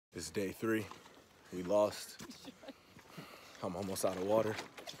It's day 3. We lost. I'm almost out of water.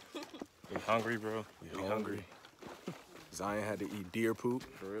 We hungry, bro. We hungry. Zion had to eat deer poop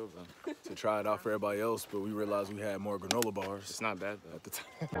For real, though. to try it out for everybody else, but we realized we had more granola bars. It's not bad, though. At the time.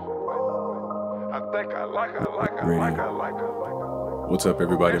 I think I like her. What's up,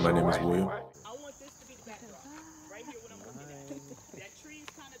 everybody? My name is William. I want this to be the backdrop. Right here, what I'm looking at. That tree is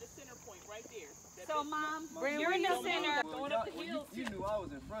kind of the center point right there. So, Mom, you're in the center. Going up the hill. You knew I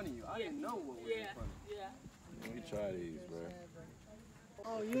was in front of you. I didn't know what was in front of you. Yeah. Let me try these, bro.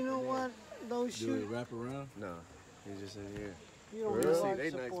 Oh, you know what? Those Do shoes. it wrap around? No, he's just in here. You don't Really? have our They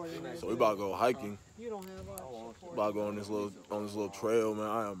support nice. in So we about to go hiking. You don't have our support. About to go on this little trail, man.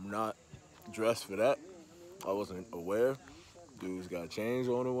 I am not dressed for that. I wasn't aware. Dudes got chains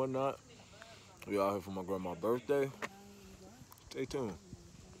on and whatnot. We out here for my grandma's birthday. Stay tuned.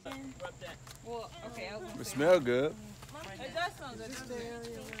 Well, okay. It smell good. It does sound good. Just the area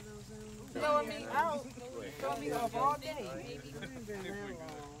where those You know what I mean? I don't throw me off all day. ain't been that long.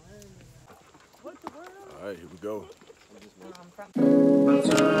 All right, here we go.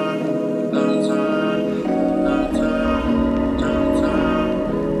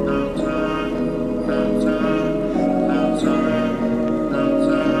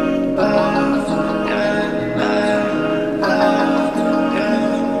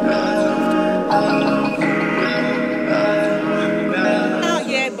 Not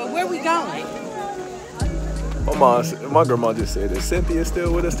yet, but where we going? My grandma just said that Cynthia's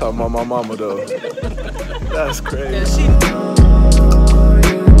still with us. Talking about my mama though. That's crazy.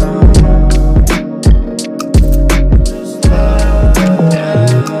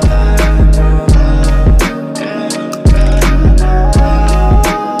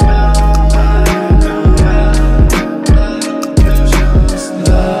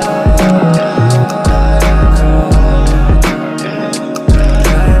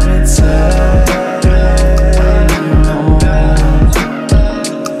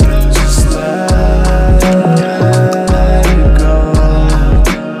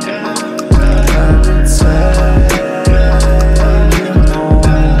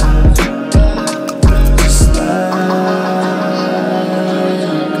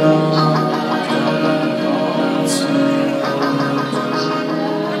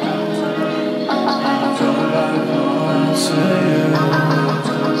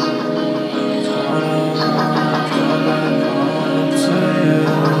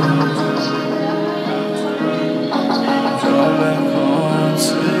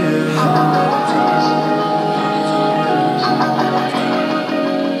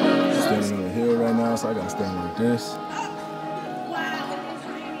 Standing on the hill right now, so I gotta stand like this.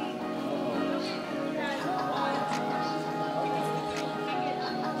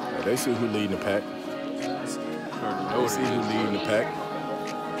 Yeah, they see who leading the pack. They see who leading the pack.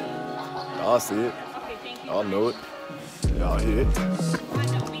 Y'all see it. Y'all know it. Y'all hear it.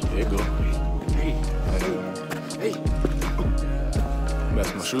 There you go. Hey.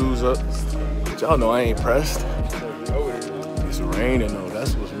 Mess my shoes up. But y'all know I ain't pressed. It's raining though.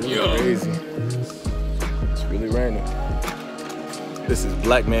 That's what's really crazy. It's really raining. This is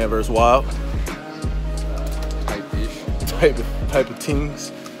Black Man vs. Wild. Type of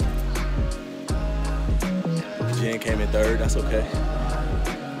teams. Jen came in third. That's okay.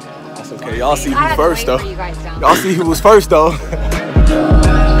 That's okay. Y'all see who first though. Y'all see who was first though.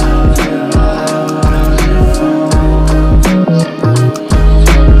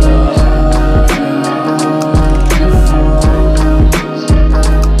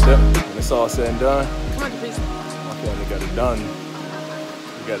 When it's all said and done, my family got it done.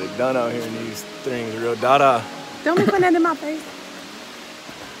 We got it done out here in these things, real dada. Don't be putting that in my face.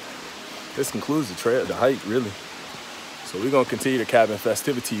 This concludes the trail, the hike, really. So we're gonna continue the cabin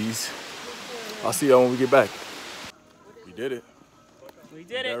festivities. I'll see y'all when we get back. We did it. We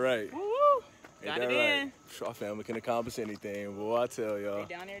did Ain't that right? Woo! Ain't Got that it right? in. Our family can accomplish anything, boy, I tell y'all.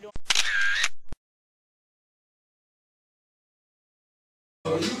 Down there doing.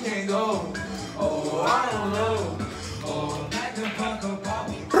 You can't go. Oh, I don't know. Oh, back to Paco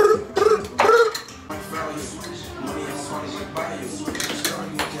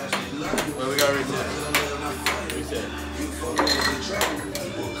Well, we got reset. Reset.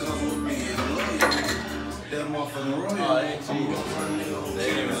 that motherfucking royal. Oh, I didn't see you. They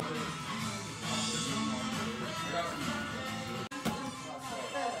didn't even.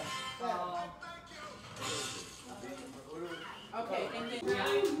 Okay, and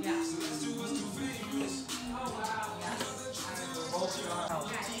then, yeah.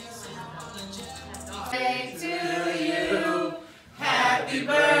 Birthday to you. Happy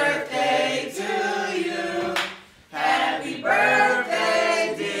birthday to you. Happy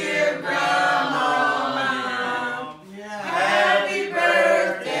birthday, dear.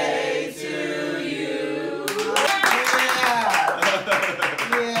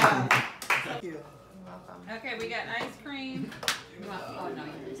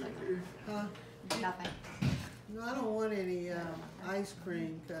 ice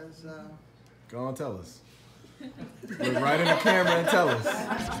cream because Go on, tell us. Look right in the camera and tell us.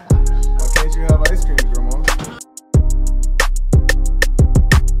 Why can't you have ice cream, Grandma?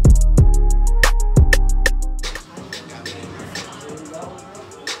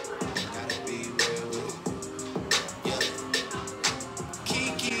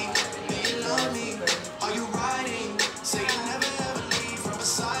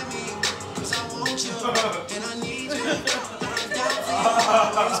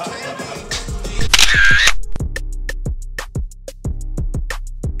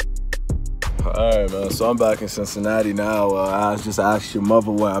 Alright, man, so I'm back in Cincinnati now. I just asked your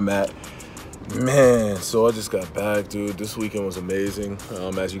mother where I'm at. Man, so I just got back, dude. This weekend was amazing.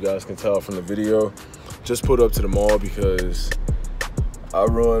 As you guys can tell from the video, just put up to the mall because I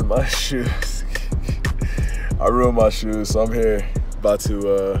ruined my shoes. I ruined my shoes, so I'm here about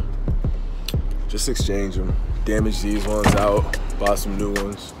to just exchange them. Damage these ones out, buy some new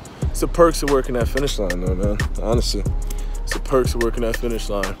ones. It's the perks of working at Finish Line though, man. Honestly, it's the perks of working at Finish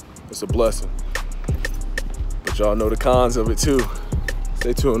Line. It's a blessing. But y'all know the cons of it too.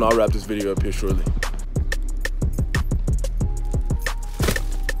 Stay tuned, I'll wrap this video up here shortly.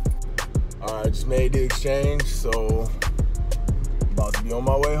 All right, just made the exchange, so about to be on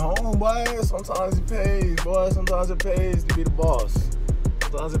my way home, boy. Sometimes it pays, boy. Sometimes it pays to be the boss.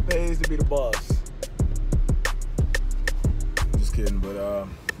 Sometimes it pays to be the boss. Just kidding, but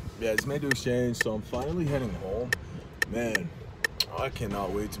yeah, just made the exchange, so I'm finally heading home. Man, I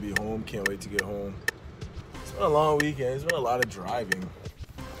cannot wait to be home. Can't wait to get home. It's been a long weekend. It's been a lot of driving.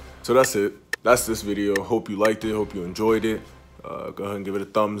 So that's it. That's this video. Hope you liked it. Hope you enjoyed it. Go ahead and give it a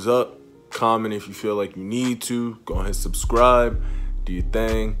thumbs up. Comment if you feel like you need to. Go ahead and subscribe. Do your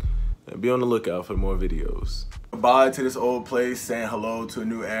thing. And be on the lookout for more videos. Goodbye to this old place. Saying hello to a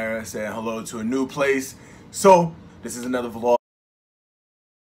new era. Saying hello to a new place. So this is another vlog.